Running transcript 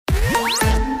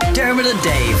Dermot and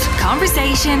Dave.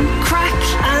 Conversation, crack,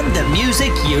 And the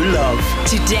music you love.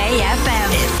 Today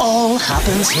FM. It all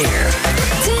happens here.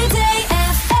 Today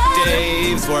FM.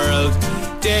 Dave's World.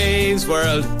 Dave's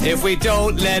World. If we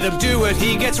don't let him do it,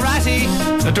 he gets ratty.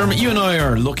 Now, Dermot, you and I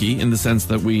are lucky in the sense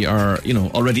that we are,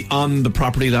 already on the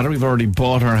property ladder. We've already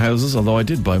bought our houses, although I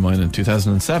did buy mine in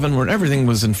 2007, where everything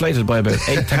was inflated by about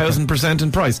 8,000%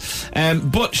 in price.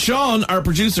 But Sean, our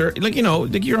producer,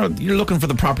 you're looking for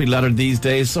the property ladder these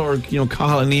days. So are,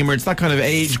 Cathal and Emer. It's that kind of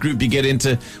age group you get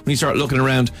into when you start looking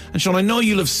around. And Sean, I know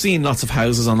you'll have seen lots of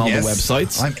houses on all the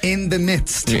websites. I'm in the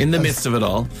midst. You're in the midst of it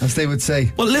all. As they would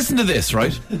say. Well, listen to this,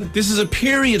 right? This is a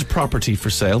period property for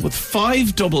sale with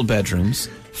 5 double bedrooms,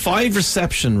 5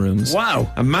 reception rooms.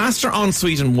 Wow. A master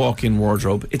ensuite and walk-in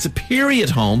wardrobe. It's a period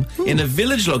home in a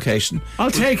village location.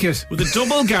 I'll take it. With a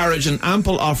double garage and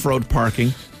ample off-road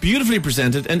parking, beautifully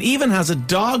presented, and even has a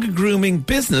dog grooming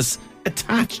business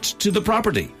attached to the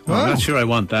property. I'm not sure I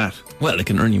want that. Well, it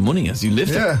can earn you money as you live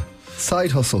there. Yeah.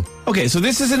 Side hustle. Okay, so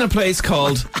this is in a place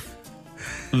called...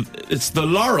 it's the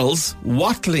Laurels,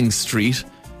 Watling Street.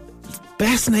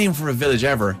 Best name for a village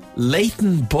ever.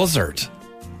 Leighton Buzzard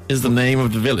is the name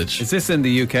of the village. Is this in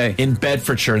the UK? In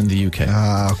Bedfordshire in the UK.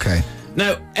 Okay.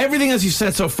 Now, everything as you've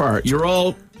said so far, you're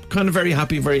all kind of very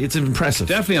happy, it's impressive.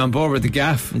 Definitely on board with the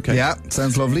gaff. Okay. Yeah,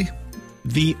 sounds lovely.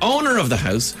 The owner of the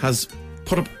house has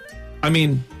put up,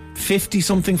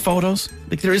 50-something photos.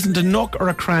 Like, there isn't a nook or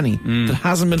a cranny that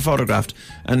hasn't been photographed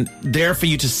and there for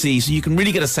you to see, so you can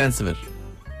really get a sense of it.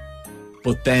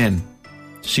 But then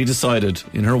she decided,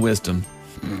 in her wisdom,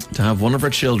 to have one of her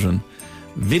children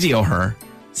video her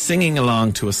singing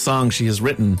along to a song she has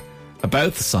written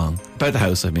about the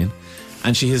house,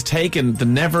 and she has taken the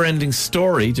Never-Ending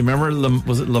Story. Do you remember,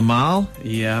 was it Lamal?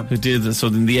 Yeah. Who did this? So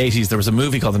in the 80s, there was a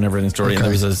movie called The Never-Ending Story, and there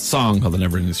was a song called The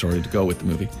Never-Ending Story to go with the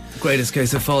movie. Greatest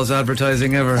case of false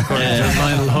advertising ever, according to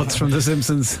Lionel Hutz from The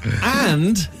Simpsons.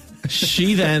 And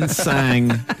she then sang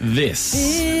this.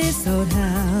 This old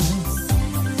house,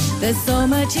 there's so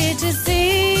much here to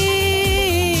see.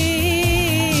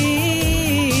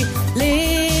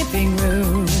 Living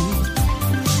room,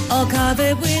 all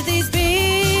covered with these beams.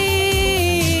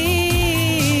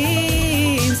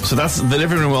 So that's the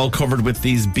living room all covered with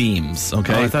these beams,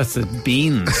 okay? Oh, that's the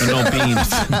beans. No,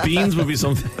 beams. Beans would be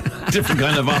something different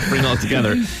kind of offering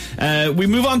altogether. We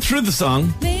move on through the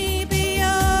song. Maybe you're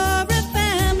a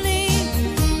family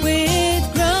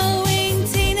with growing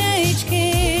teenage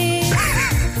kids.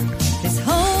 This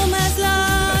home has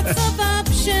lots of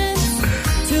options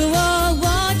to all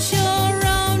watch your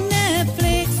own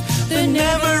Netflix. The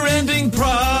Never-Ending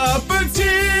Property.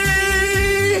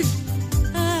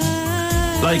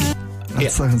 Like,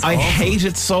 sounds I awful. hate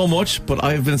it so much, but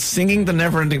I've been singing The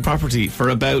Never-Ending Property for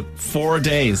about 4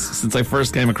 days since I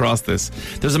first came across this.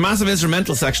 There's a massive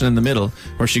instrumental section in the middle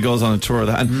where she goes on a tour of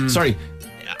that. And sorry,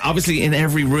 obviously in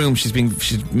every room she's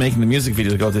making the music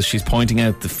video to go to this. She's pointing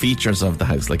out the features of the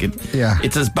house. Like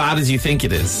it's as bad as you think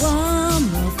it is. one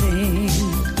more thing,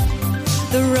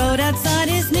 the road outside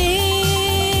is near.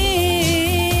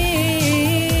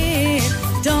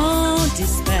 Don't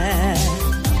despair,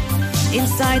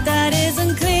 inside that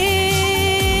isn't clear.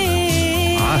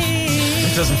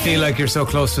 It doesn't feel like you're so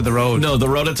close to the road. No, the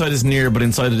road outside is near, but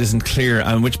inside it isn't clear.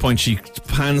 At which point she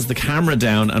pans the camera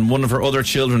down, and one of her other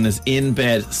children is in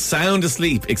bed, sound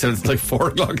asleep, except it's like 4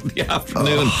 o'clock in the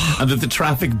afternoon, and with the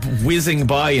traffic whizzing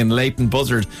by in Leighton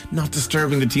Buzzard, not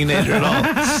disturbing the teenager at all.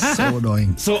 So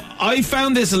annoying. So I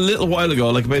found this a little while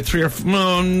ago, like about 4 or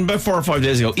 5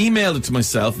 days ago. Emailed it to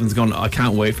myself and was going, I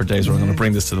can't wait for days where I'm going to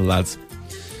bring this to the lads.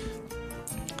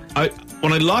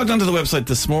 When I logged onto the website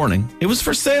this morning, it was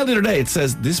for sale the other day. It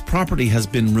says this property has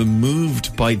been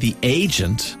removed by the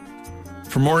agent.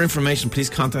 For more information, please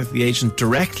contact the agent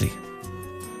directly.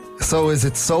 So is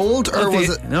it sold or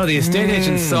was it? No, the estate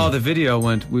agent saw the video and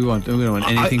went, we don't want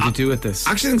anything to do with this.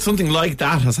 I actually think something like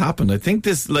that has happened. I think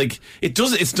this, it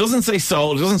doesn't say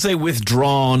sold, it doesn't say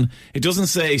withdrawn, it doesn't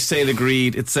say sale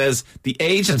agreed. It says the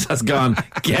agent has gone,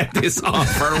 get this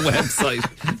off our website.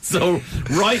 So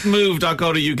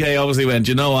rightmove.co.uk obviously went,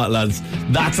 you know what, lads,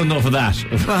 that's enough of that.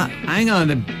 Well, hang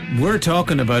on, we're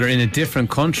talking about her in a different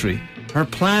country. Her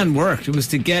plan worked. It was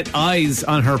to get eyes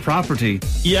on her property.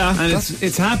 Yeah. And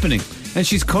it's happening. And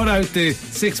she's cut out the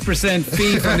 6%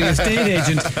 fee from the estate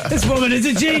agent. This woman is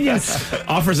a genius.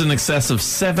 Offers in excess of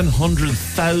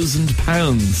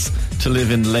 £700,000 to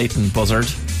live in Leighton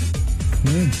Buzzard.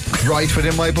 Right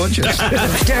within my budget.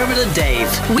 Dermot and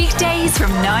Dave. Weekdays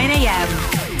from 9 a.m.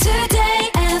 Today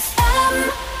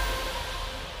FM.